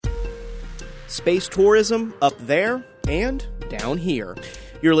Space tourism up there and down here.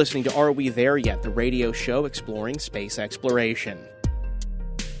 You're listening to Are We There Yet?, the radio show exploring space exploration.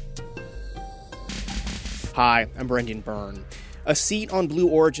 Hi, I'm Brendan Byrne. A seat on Blue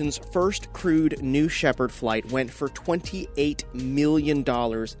Origin's first crewed New Shepard flight went for $28 million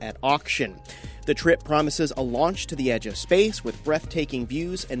at auction. The trip promises a launch to the edge of space with breathtaking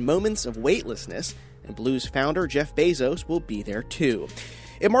views and moments of weightlessness, and Blue's founder Jeff Bezos will be there too.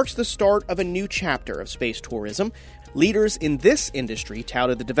 It marks the start of a new chapter of space tourism. Leaders in this industry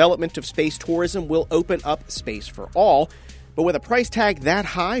touted the development of space tourism will open up space for all, but with a price tag that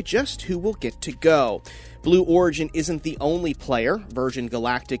high, just who will get to go? Blue Origin isn't the only player. Virgin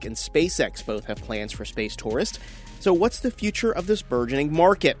Galactic and SpaceX both have plans for space tourists. So what's the future of this burgeoning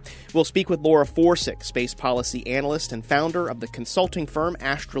market? We'll speak with Laura Forsick, space policy analyst and founder of the consulting firm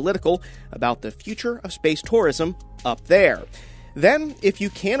Astralytical, about the future of space tourism up there. Then, if you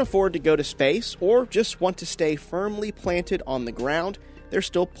can't afford to go to space or just want to stay firmly planted on the ground, there's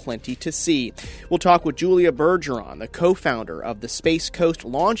still plenty to see. We'll talk with Julia Bergeron, the co-founder of the Space Coast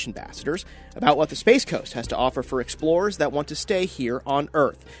Launch Ambassadors, about what the Space Coast has to offer for explorers that want to stay here on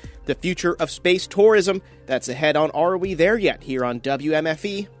Earth. The future of space tourism, that's ahead on Are We There Yet? Here on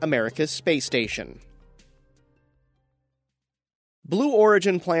WMFE, America's Space Station. Blue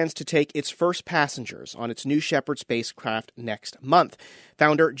Origin plans to take its first passengers on its New Shepard spacecraft next month.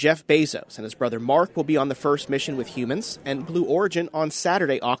 Founder Jeff Bezos and his brother Mark will be on the first mission with humans, and Blue Origin on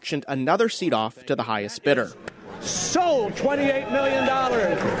Saturday auctioned another seat off to the highest bidder. Sold $28 million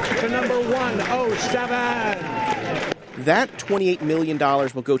to number 107. That $28 million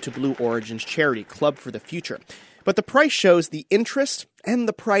will go to Blue Origin's charity, Club for the Future. But the price shows the interest and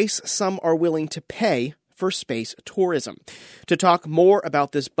the price some are willing to pay for space tourism. To talk more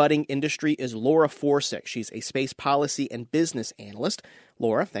about this budding industry is Laura Forsick. She's a space policy and business analyst.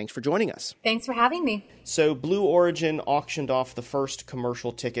 Laura, thanks for joining us. Thanks for having me. So Blue Origin auctioned off the first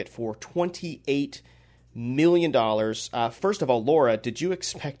commercial ticket for $28 million. First of all, Laura, did you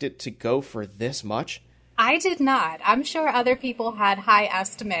expect it to go for this much? I did not. I'm sure other people had high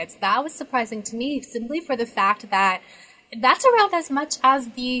estimates. That was surprising to me simply for the fact that that's around as much as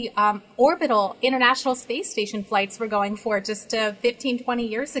the orbital International Space Station flights were going for just 15, 20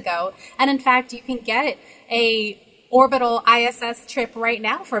 years ago. And in fact, you can get a orbital ISS trip right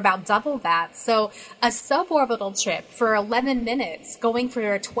now for about double that. So a suborbital trip for 11 minutes going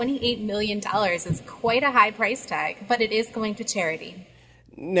for $28 million is quite a high price tag, but it is going to charity.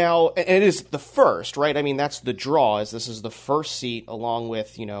 Now, and it is the first, right? I mean, that's the draw, is this is the first seat along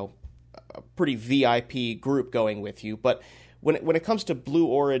with, a pretty VIP group going with you. But when it comes to Blue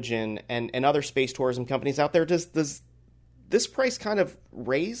Origin and other space tourism companies out there, does this price kind of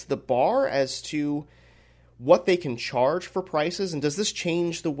raise the bar as to what they can charge for prices? And does this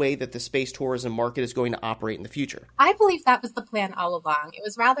change the way that the space tourism market is going to operate in the future? I believe that was the plan all along. It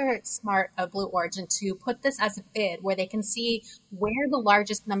was rather smart of Blue Origin to put this as a bid where they can see where the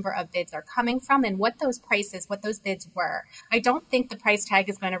largest number of bids are coming from and what those bids were. I don't think the price tag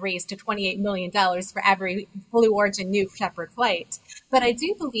is going to raise to $28 million for every Blue Origin New Shepard flight. But I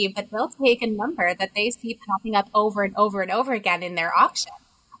do believe that they'll take a number that they see popping up over and over and over again in their auction,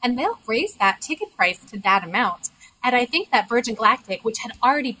 and they'll raise that ticket price to that amount. And I think that Virgin Galactic, which had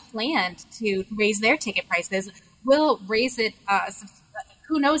already planned to raise their ticket prices, will raise it.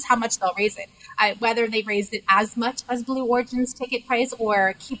 Who knows how much they'll raise it? Whether they raise it as much as Blue Origin's ticket price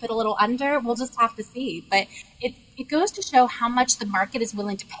or keep it a little under, we'll just have to see. But it goes to show how much the market is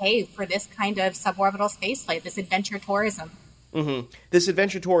willing to pay for this kind of suborbital spaceflight, this adventure tourism. Mm-hmm. This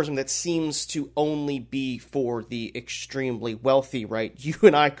adventure tourism that seems to only be for the extremely wealthy, right? You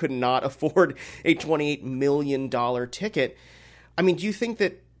and I could not afford a $28 million ticket. I mean, do you think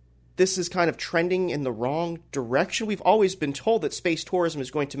that this is kind of trending in the wrong direction? We've always been told that space tourism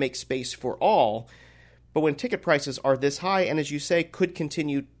is going to make space for all, but when ticket prices are this high and, as you say, could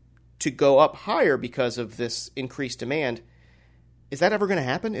continue to go up higher because of this increased demand, is that ever going to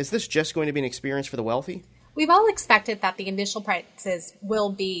happen? Is this just going to be an experience for the wealthy? We've all expected that the initial prices will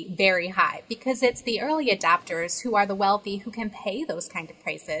be very high because it's the early adopters who are the wealthy who can pay those kind of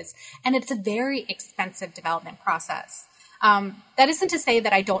prices. And it's a very expensive development process. That isn't to say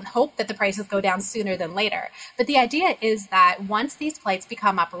that I don't hope that the prices go down sooner than later. But the idea is that once these flights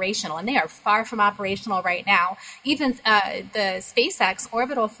become operational, and they are far from operational right now, even the SpaceX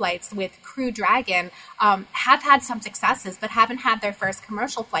orbital flights with Crew Dragon have had some successes, but haven't had their first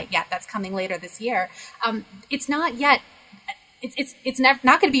commercial flight yet. That's coming later this year. It's not yet. It's not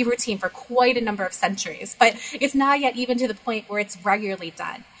going to be routine for quite a number of centuries, but it's not yet even to the point where it's regularly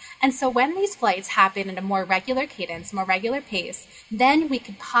done. And so when these flights happen at a more regular cadence, more regular pace, then we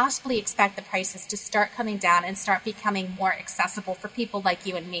could possibly expect the prices to start coming down and start becoming more accessible for people like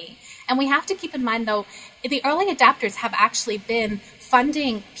you and me. And we have to keep in mind, though, the early adopters have actually been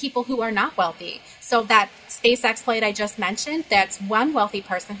funding people who are not wealthy. So that SpaceX flight I just mentioned, that's one wealthy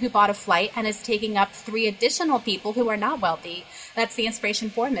person who bought a flight and is taking up 3 additional people who are not wealthy. That's the Inspiration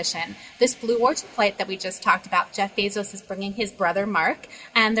 4 mission. This Blue Origin flight that we just talked about, Jeff Bezos is bringing his brother Mark,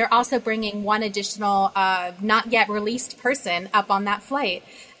 and they're also bringing one additional not yet released person up on that flight.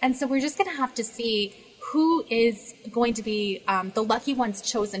 And so we're just going to have to see who is going to be the lucky ones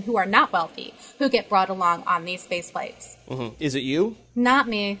chosen who are not wealthy, who get brought along on these space flights. Mm-hmm. Is it you? Not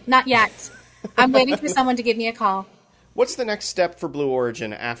me. Not yet. I'm waiting for someone to give me a call. What's the next step for Blue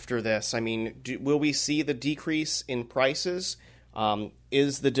Origin after this? I mean, will we see the decrease in prices?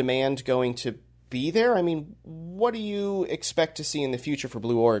 Is the demand going to be there? I mean, what do you expect to see in the future for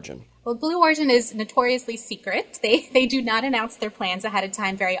Blue Origin? Well, Blue Origin is notoriously secret. They do not announce their plans ahead of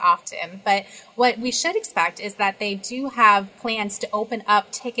time very often. But what we should expect is that they do have plans to open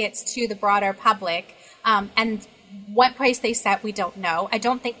up tickets to the broader public. And what price they set, we don't know. I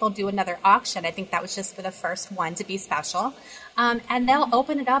don't think they'll do another auction. I think that was just for the first one to be special. And they'll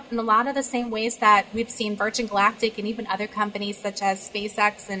open it up in a lot of the same ways that we've seen Virgin Galactic and even other companies such as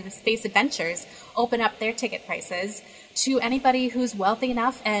SpaceX and Space Adventures open up their ticket prices to anybody who's wealthy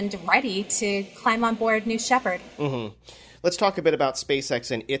enough and ready to climb on board New Shepard. Mm-hmm. Let's talk a bit about SpaceX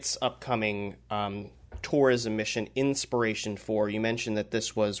and its upcoming tourism mission, Inspiration 4. You mentioned that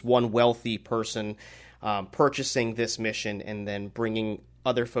this was one wealthy person purchasing this mission and then bringing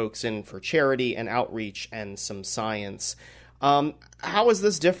other folks in for charity and outreach and some science. How is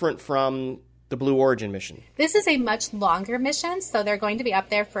this different from the Blue Origin mission? This is a much longer mission, so they're going to be up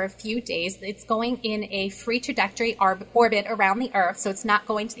there for a few days. It's going in a free trajectory orbit around the Earth, so it's not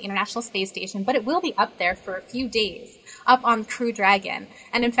going to the International Space Station, but it will be up there for a few days, up on Crew Dragon.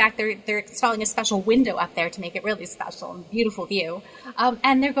 And in fact, they're installing a special window up there to make it really special and beautiful view.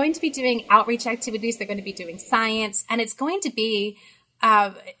 And they're going to be doing outreach activities. They're going to be doing science, and it's going to be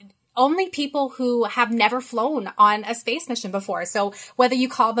only people who have never flown on a space mission before. So whether you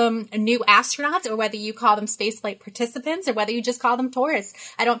call them new astronauts or whether you call them spaceflight participants or whether you just call them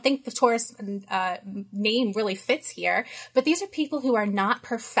tourists, I don't think the tourist name really fits here. But these are people who are not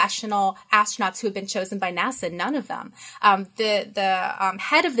professional astronauts who have been chosen by NASA. None of them. The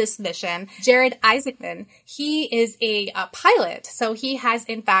head of this mission, Jared Isaacman, he is a pilot. So he has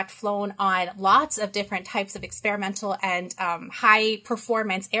in fact flown on lots of different types of experimental and high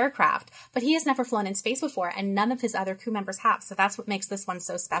performance aircraft. But he has never flown in space before, and none of his other crew members have. So that's what makes this one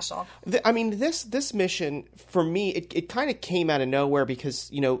so special. I mean, this mission, for me, it kind of came out of nowhere because,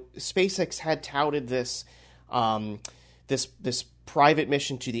 you know, SpaceX had touted this this private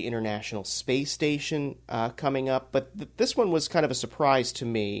mission to the International Space Station coming up. But this one was kind of a surprise to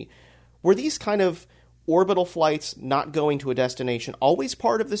me. Were these kind of orbital flights not going to a destination always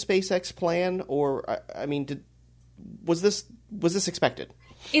part of the SpaceX plan? Or, I mean, was this expected?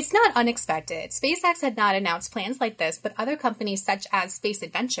 It's not unexpected. SpaceX had not announced plans like this, but other companies such as Space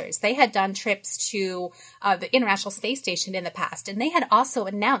Adventures, they had done trips to the International Space Station in the past, and they had also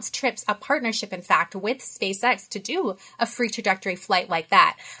announced trips, a partnership, in fact, with SpaceX to do a free trajectory flight like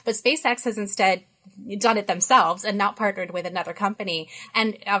that. But SpaceX has instead done it themselves and not partnered with another company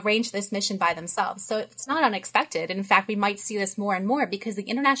and arranged this mission by themselves. So it's not unexpected. In fact, we might see this more and more because the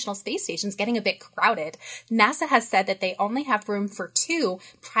International Space Station is getting a bit crowded. NASA has said that they only have room for 2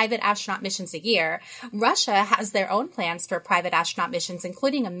 private astronaut missions a year. Russia has their own plans for private astronaut missions,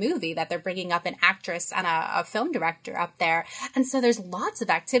 including a movie that they're bringing up an actress and a film director up there. And so there's lots of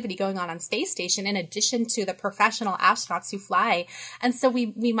activity going on Space Station in addition to the professional astronauts who fly. And so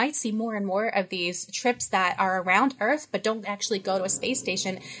we might see more and more of these trips that are around Earth but don't actually go to a space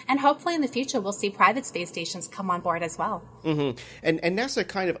station. And hopefully in the future we'll see private space stations come on board as well. Mm-hmm. And NASA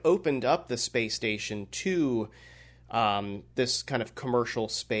kind of opened up the space station to this kind of commercial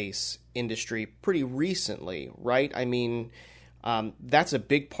space industry pretty recently, right? I mean, that's a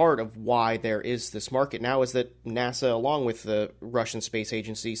big part of why there is this market now, is that NASA, along with the Russian Space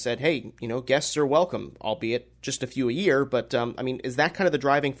Agency, said, hey, you know, guests are welcome, albeit just a few a year. But, I mean, is that kind of the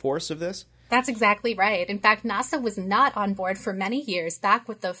driving force of this? That's exactly right. In fact, NASA was not on board for many years, back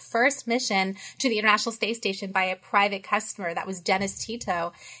with the first mission to the International Space Station by a private customer. That was Dennis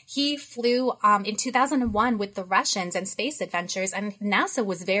Tito. He flew in 2001 with the Russians and Space Adventures, and NASA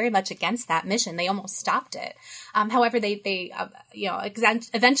was very much against that mission. They almost stopped it. However, they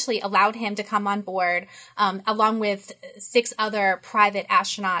eventually allowed him to come on board along with 6 other private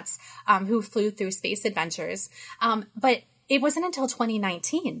astronauts who flew through Space Adventures. But It wasn't until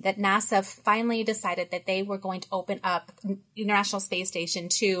 2019 that NASA finally decided that they were going to open up the International Space Station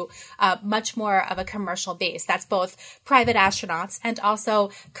to much more of a commercial base. That's both private astronauts and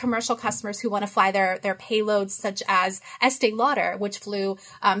also commercial customers who want to fly their payloads, such as Estee Lauder, which flew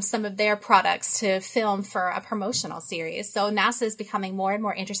some of their products to film for a promotional series. So NASA is becoming more and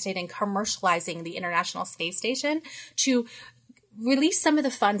more interested in commercializing the International Space Station to release some of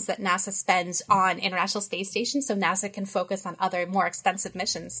the funds that NASA spends on International Space Station so NASA can focus on other more expensive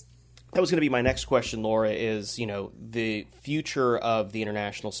missions. That was going to be my next question, Laura, is, the future of the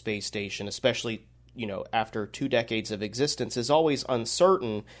International Space Station, especially, after 2 decades of existence, is always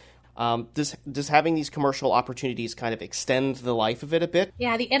uncertain. Does having these commercial opportunities kind of extend the life of it a bit?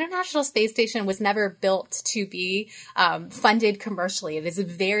 Yeah, the International Space Station was never built to be funded commercially. It is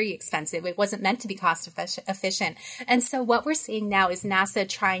very expensive. It wasn't meant to be cost efficient. And so what we're seeing now is NASA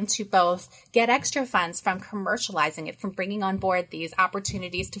trying to both get extra funds from commercializing it, from bringing on board these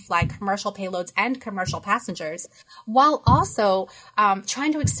opportunities to fly commercial payloads and commercial passengers, while also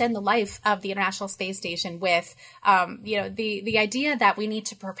trying to extend the life of the International Space Station with, the idea that we need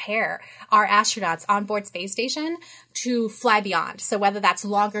to prepare our astronauts on board space station to fly beyond. So whether that's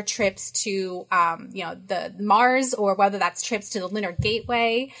longer trips to, the Mars, or whether that's trips to the Lunar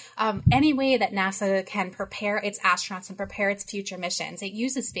Gateway, any way that NASA can prepare its astronauts and prepare its future missions. It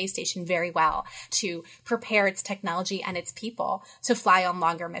uses space station very well to prepare its technology and its people to fly on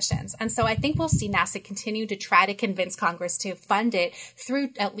longer missions. And so I think we'll see NASA continue to try to convince Congress to fund it through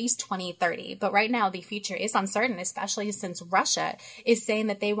at least 2030. But right now the future is uncertain, especially since Russia is saying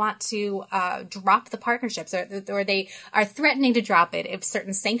that they want to drop the partnerships, or they are threatening to drop it if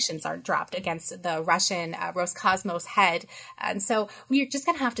certain sanctions are dropped against the Russian Roscosmos head. And so we're just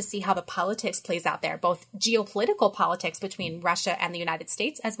going to have to see how the politics plays out there, both geopolitical politics between Russia and the United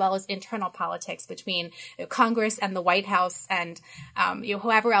States, as well as internal politics between Congress and the White House and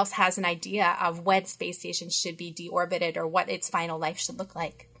whoever else has an idea of when space stations should be deorbited or what its final life should look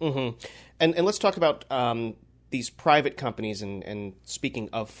like. Mm-hmm. And let's talk about these private companies, and speaking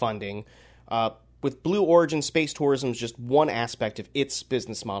of funding, with Blue Origin, space tourism is just one aspect of its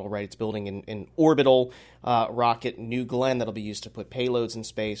business model, right? It's building an orbital rocket, New Glenn, that'll be used to put payloads in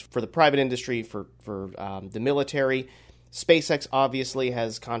space for the private industry, for the military. SpaceX obviously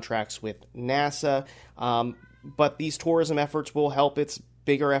has contracts with NASA, but these tourism efforts will help its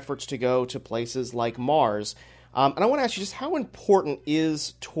bigger efforts to go to places like Mars. And I want to ask you, just how important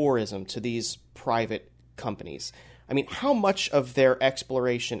is tourism to these private companies? I mean, how much of their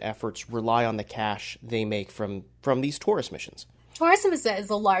exploration efforts rely on the cash they make from these tourist missions? Tourism is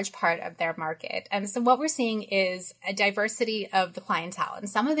a large part of their market. And so what we're seeing is a diversity of the clientele. And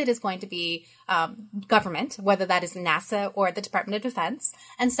some of it is going to be government, whether that is NASA or the Department of Defense.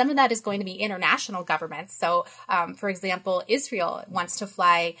 And some of that is going to be international governments. So, for example, Israel wants to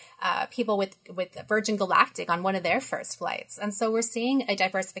fly people with Virgin Galactic on one of their first flights. And so we're seeing a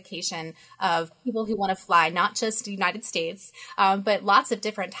diversification of people who want to fly, not just the United States, but lots of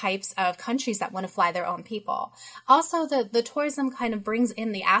different types of countries that want to fly their own people. Also, the tourism kind of brings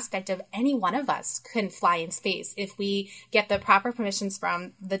in the aspect of any one of us can fly in space if we get the proper permissions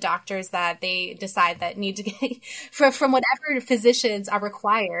from the doctors that they decide that need to get from whatever physicians are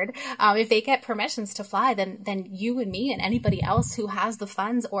required. If they get permissions to fly, then you and me and anybody else who has the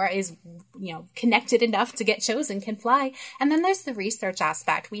funds or is connected enough to get chosen can fly. And then there's the research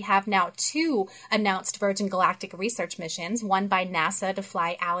aspect. We have now 2 announced Virgin Galactic research missions, one by NASA to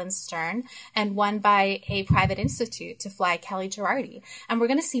fly Alan Stern and one by a private institute to fly Kelly Girardi. And we're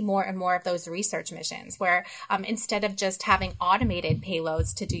going to see more and more of those research missions where instead of just having automated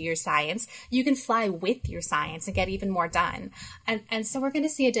payloads to do your science, you can fly with your science and get even more done. And so we're going to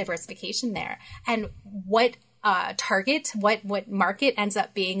see a diversification there. And what what market ends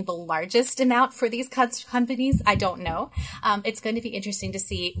up being the largest amount for these companies, I don't know. It's going to be interesting to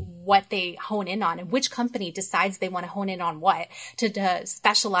see what they hone in on and which company decides they want to hone in on what, to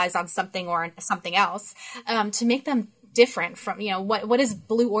specialize on something or something else, to make them different from, what is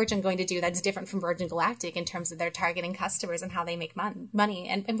Blue Origin going to do that's different from Virgin Galactic in terms of their targeting customers and how they make money.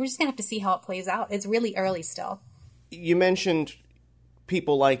 And we're just going to have to see how it plays out. It's really early still. You mentioned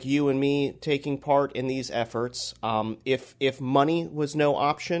people like you and me taking part in these efforts. If money was no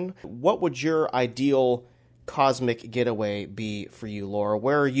option, what would your ideal cosmic getaway be for you, Laura?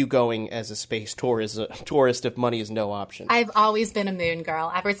 Where are you going as a space tourist if money is no option? I've always been a moon girl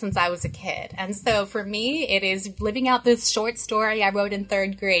ever since I was a kid. And so for me, it is living out this short story I wrote in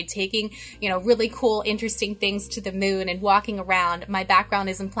third grade, taking, really cool, interesting things to the moon and walking around. My background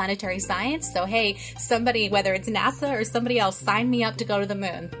is in planetary science. So, hey, somebody, whether it's NASA or somebody else, sign me up to go to the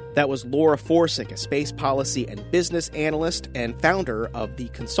moon. That was Laura Forsick, a space policy and business analyst and founder of the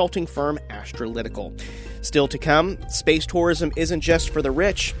consulting firm Astralytical. Still to come, space tourism isn't just for the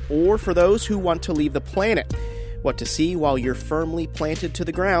rich or for those who want to leave the planet. What to see while you're firmly planted to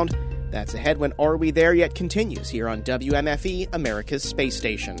the ground? That's ahead when Are We There Yet continues here on WMFE, America's Space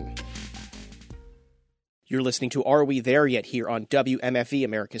Station. You're listening to Are We There Yet here on WMFE,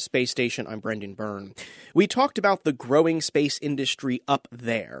 America's Space Station. I'm Brendan Byrne. We talked about the growing space industry up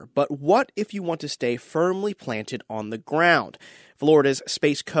there, but what if you want to stay firmly planted on the ground? Florida's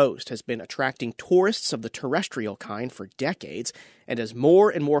Space Coast has been attracting tourists of the terrestrial kind for decades, and as more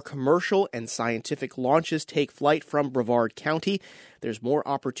and more commercial and scientific launches take flight from Brevard County, there's more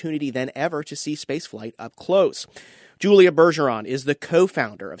opportunity than ever to see spaceflight up close. Julia Bergeron is the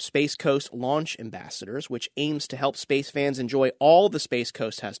co-founder of Space Coast Launch Ambassadors, which aims to help space fans enjoy all the Space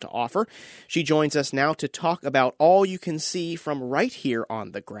Coast has to offer. She joins us now to talk about all you can see from right here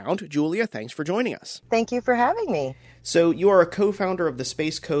on the ground. Julia, thanks for joining us. Thank you for having me. So you are a co-founder of the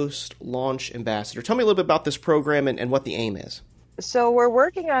Space Coast Launch Ambassador. Tell me a little bit about this program and what the aim is. So we're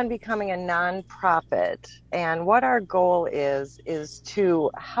working on becoming a nonprofit, and what our goal is to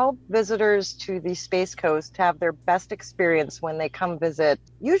help visitors to the Space Coast have their best experience when they come visit,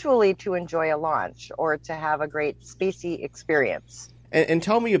 usually to enjoy a launch or to have a great spacey experience. And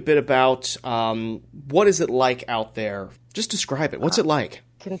tell me a bit about what is it like out there? Just describe it. What's it like?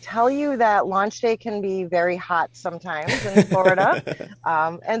 Can tell you that launch day can be very hot sometimes in Florida,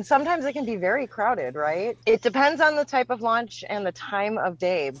 and sometimes it can be very crowded, right? It depends on the type of launch and the time of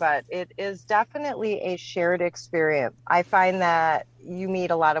day, but it is definitely a shared experience. I find that you meet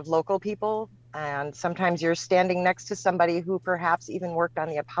a lot of local people, and sometimes you're standing next to somebody who perhaps even worked on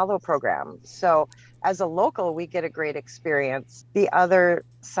the Apollo program. So as a local, we get a great experience. The other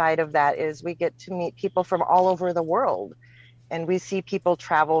side of that is we get to meet people from all over the world. And we see people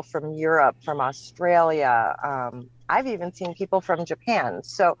travel from Europe, from Australia. I've even seen people from Japan.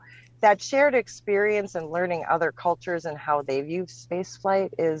 So that shared experience and learning other cultures and how they view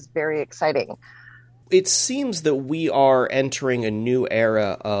spaceflight is very exciting. It seems that we are entering a new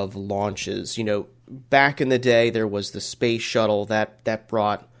era of launches. Back in the day, there was the space shuttle that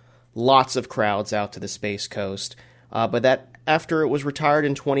brought lots of crowds out to the Space Coast. But that after it was retired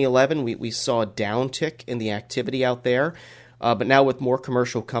in 2011, we saw a downtick in the activity out there. But now with more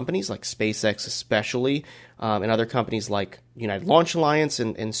commercial companies like SpaceX especially, and other companies like United Launch Alliance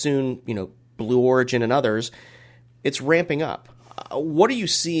and soon, Blue Origin and others, it's ramping up. What are you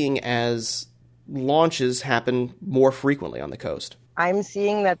seeing as launches happen more frequently on the coast? I'm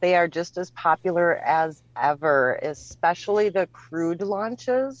seeing that they are just as popular as ever, especially the crewed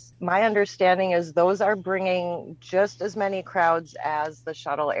launches. My understanding is those are bringing just as many crowds as the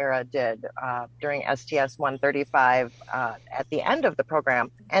shuttle era did during STS-135 at the end of the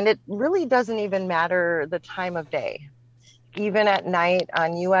program. And it really doesn't even matter the time of day. Even at night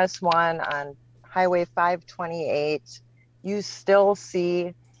on US-1, on Highway 528, you still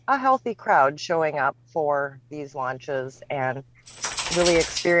see a healthy crowd showing up for these launches and really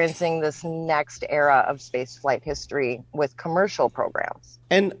experiencing this next era of spaceflight history with commercial programs.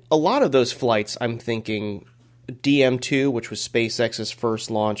 And a lot of those flights, I'm thinking DM2, which was SpaceX's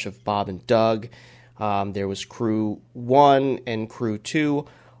first launch of Bob and Doug. There was Crew 1 and Crew 2.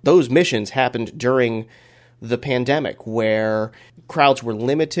 Those missions happened during the pandemic where crowds were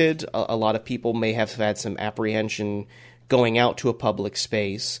limited. A lot of people may have had some apprehension going out to a public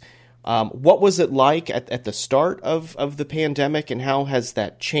space. What was it like at the start of the pandemic, and how has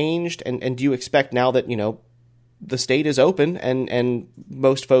that changed? And do you expect now that, the state is open and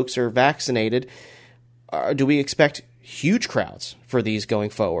most folks are vaccinated, do we expect huge crowds for these going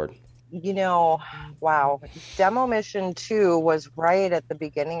forward? Wow. Demo Mission 2 was right at the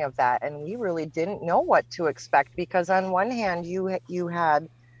beginning of that, and we really didn't know what to expect because on one hand, you had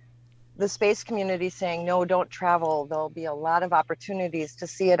the space community saying, no, don't travel. There'll be a lot of opportunities to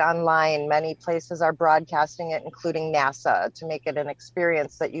see it online. Many places are broadcasting it, including NASA, to make it an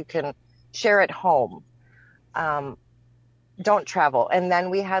experience that you can share at home. Don't travel. And then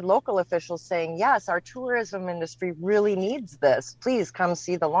we had local officials saying, yes, our tourism industry really needs this. Please come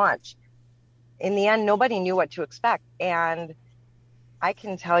see the launch. In the end, nobody knew what to expect. And I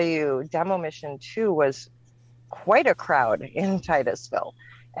can tell you, Demo Mission 2 was quite a crowd in Titusville.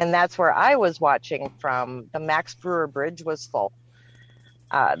 And that's where I was watching from. The Max Brewer Bridge was full.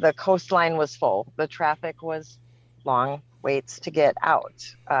 The coastline was full. The traffic was long waits to get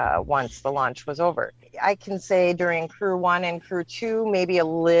out once the launch was over. I can say during Crew 1 and Crew 2, maybe a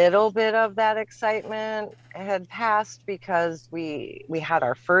little bit of that excitement had passed because we had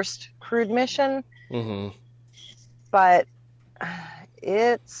our first crewed mission. Mm-hmm. But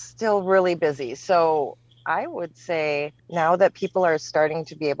it's still really busy. So I would say now that people are starting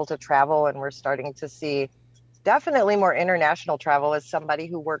to be able to travel and we're starting to see definitely more international travel, as somebody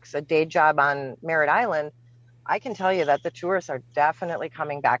who works a day job on Merritt Island, I can tell you that the tourists are definitely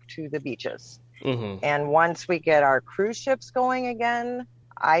coming back to the beaches. Mm-hmm. And once we get our cruise ships going again,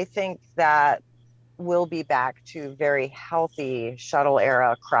 I think that we'll be back to very healthy shuttle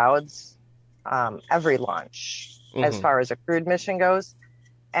era crowds every launch, mm-hmm. as far as a crewed mission goes.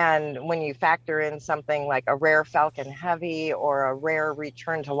 And when you factor in something like a rare Falcon Heavy or a rare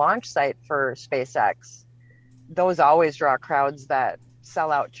return to launch site for SpaceX, those always draw crowds that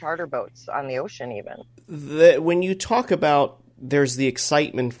sell out charter boats on the ocean even. When you talk about there's the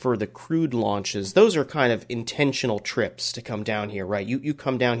excitement for the crewed launches, those are kind of intentional trips to come down here, right? You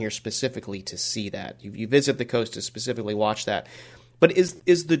come down here specifically to see that. You visit the coast to specifically watch that. But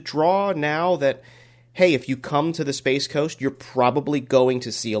is the draw now that, hey, if you come to the Space Coast, you're probably going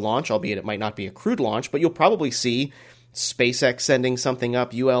to see a launch, albeit it might not be a crewed launch, but you'll probably see SpaceX sending something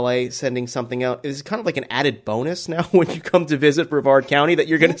up, ULA sending something out. Is it kind of like an added bonus now when you come to visit Brevard County that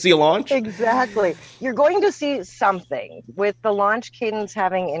you're going to see a launch? Exactly. You're going to see something. With the launch cadence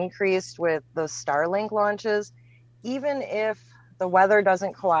having increased with the Starlink launches, even if the weather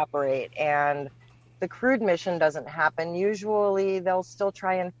doesn't cooperate and the crewed mission doesn't happen, usually they'll still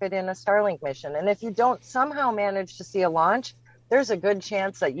try and fit in a Starlink mission. And if you don't somehow manage to see a launch, there's a good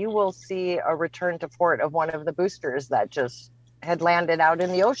chance that you will see a return to port of one of the boosters that just had landed out in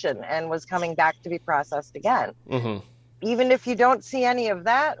the ocean and was coming back to be processed again. Mm-hmm. Even if you don't see any of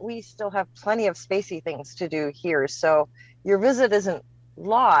that, we still have plenty of spacey things to do here. So your visit isn't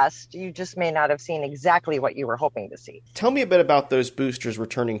lost. You just may not have seen exactly what you were hoping to see. Tell me a bit about those boosters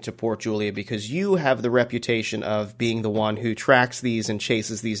returning to Port Julia, because you have the reputation of being the one who tracks these and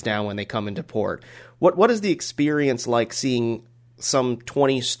chases these down when they come into port. What is the experience like seeing some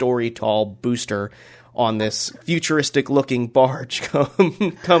 20-story tall booster on this futuristic-looking barge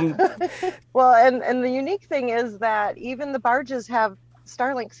come? Well, and the unique thing is that even the barges have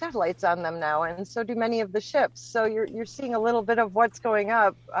Starlink satellites on them now, and so do many of the ships. So you're seeing a little bit of what's going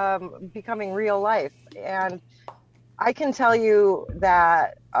up becoming real life. And I can tell you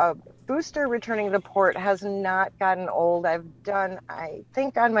that a booster returning to port has not gotten old. I've done, I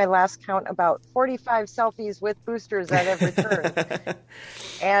think on my last count, about 45 selfies with boosters that have returned.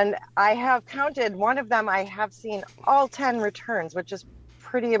 And I have counted one of them. I have seen all 10 returns, which is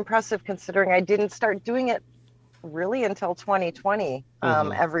pretty impressive considering I didn't start doing it really until 2020,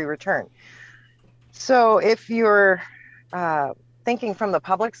 every return. So if you're thinking from the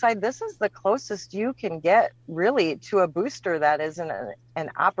public side, this is the closest you can get really to a booster that is in an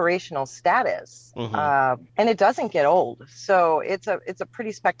operational status. And it doesn't get old. So it's a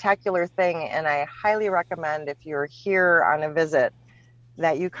pretty spectacular thing. And I highly recommend, if you're here on a visit,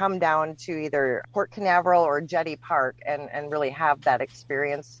 that you come down to either Port Canaveral or Jetty Park and really have that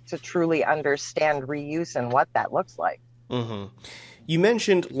experience to truly understand reuse and what that looks like. Mm-hmm. You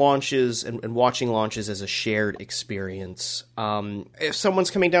mentioned launches and watching launches as a shared experience. If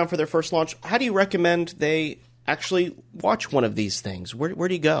someone's coming down for their first launch, how do you recommend they actually watch one of these things? Where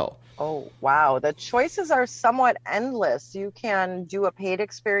do you go? Oh, wow. The choices are somewhat endless. You can do a paid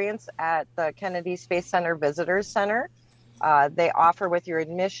experience at the Kennedy Space Center Visitors Center. They offer with your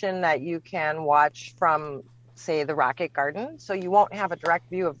admission that you can watch from, say, the Rocket Garden. So you won't have a direct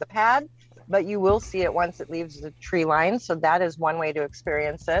view of the pad, but you will see it once it leaves the tree line. So that is one way to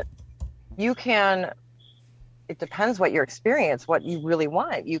experience it. You can, it depends what your experience, what you really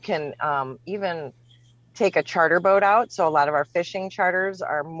want. You can even take a charter boat out. So a lot of our fishing charters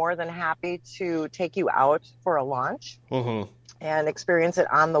are more than happy to take you out for a launch and experience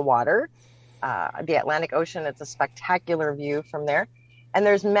it on the water. The Atlantic Ocean, it's a spectacular view from there. And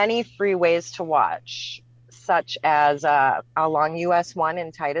there's many free ways to watch, such as along US 1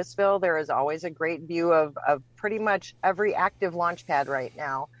 in Titusville. There is always a great view of pretty much every active launch pad right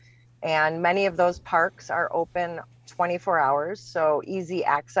now. And many of those parks are open 24 hours, so easy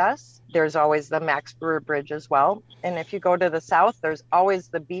access. There's always the Max Brewer Bridge as well. And if you go to the south, there's always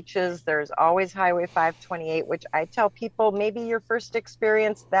the beaches. There's always Highway 528, which I tell people maybe your first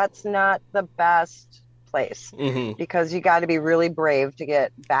experience, that's not the best place because you got to be really brave to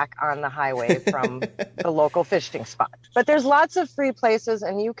get back on the highway from the local fishing spot. But there's lots of free places,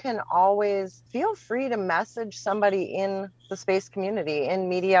 and you can always feel free to message somebody in the space community, in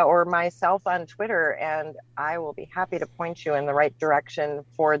media, or myself on Twitter, and I will be happy to point you in the right direction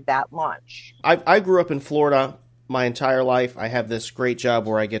for that launch. I grew up in Florida my entire life. I have this great job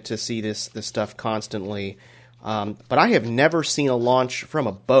where I get to see this stuff constantly. But I have never seen a launch from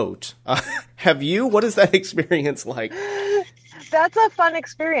a boat. Have you? What is that experience like? That's a fun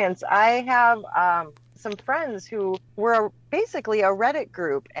experience. I have some friends who were basically a Reddit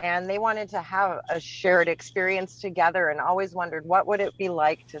group, and they wanted to have a shared experience together and always wondered what would it be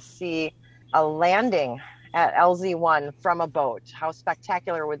like to see a landing at LZ-1 from a boat. How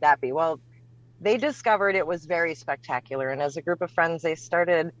spectacular would that be? Well, they discovered it was very spectacular. And as a group of friends, they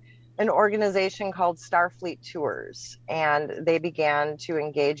started an organization called Starfleet Tours, and they began to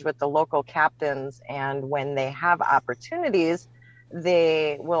engage with the local captains. And when they have opportunities,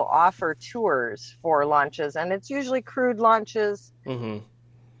 they will offer tours for launches, and it's usually crewed launches,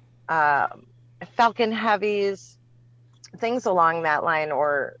 Falcon Heavies, things along that line,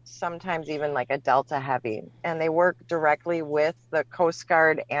 or sometimes even like a Delta Heavy. And they work directly with the Coast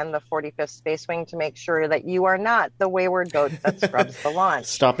Guard and the 45th Space Wing to make sure that you are not the wayward goat that scrubs the launch.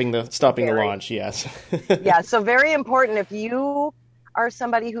 Stopping the launch, yes. Yeah, so very important. If you are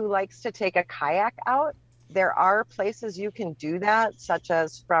somebody who likes to take a kayak out, there are places you can do that, such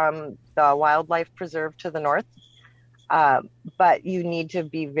as from the Wildlife Preserve to the north. But you need to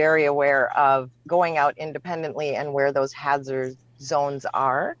be very aware of going out independently and where those hazard zones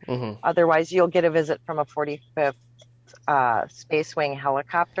are. Otherwise, you'll get a visit from a 45th Space Wing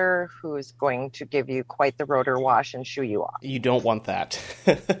helicopter who's going to give you quite the rotor wash and shoo you off. You don't want that.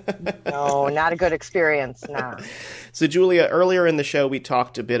 No, not a good experience, no. So, Julia, earlier in the show, we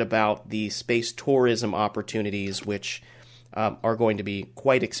talked a bit about the space tourism opportunities, which are going to be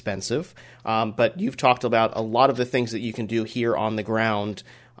quite expensive. But you've talked about a lot of the things that you can do here on the ground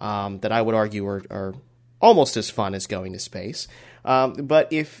that I would argue are almost as fun as going to space.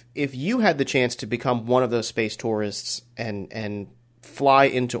 But if you had the chance to become one of those space tourists and fly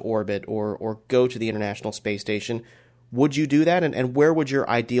into orbit or go to the International Space Station, would you do that? And where would your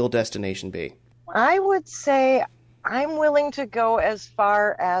ideal destination be? I would say I'm willing to go as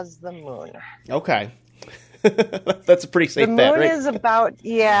far as the moon. Okay. That's a pretty safe bet, right? The moon is about,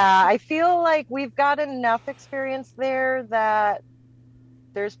 I feel like we've got enough experience there that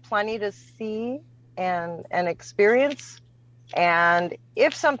there's plenty to see and experience. And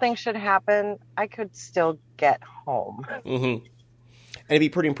if something should happen, I could still get home. And it'd be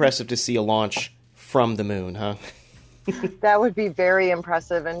pretty impressive to see a launch from the moon, huh? That would be very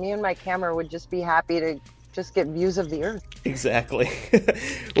impressive. And me and my camera would just be happy to just get views of the Earth. Exactly.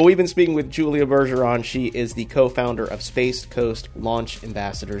 Well, we've been speaking with Julia Bergeron. She is the co-founder of Space Coast Launch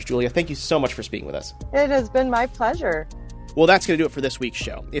Ambassadors. Julia, thank you so much for speaking with us. It has been my pleasure. Well, that's going to do it for this week's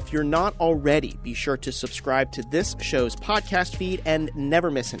show. If you're not already, be sure to subscribe to this show's podcast feed and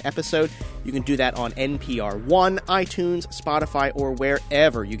never miss an episode. You can do that on NPR One, iTunes, Spotify, or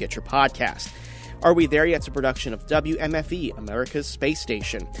wherever you get your podcast. Are We There Yet's a production of WMFE, America's Space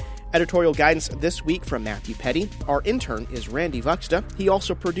Station. Editorial guidance this week from Matthew Petty. Our intern is Randy Vuxta. He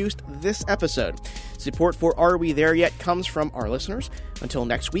also produced this episode. Support for Are We There Yet comes from our listeners. Until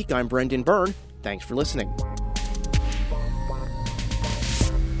next week, I'm Brendan Byrne. Thanks for listening.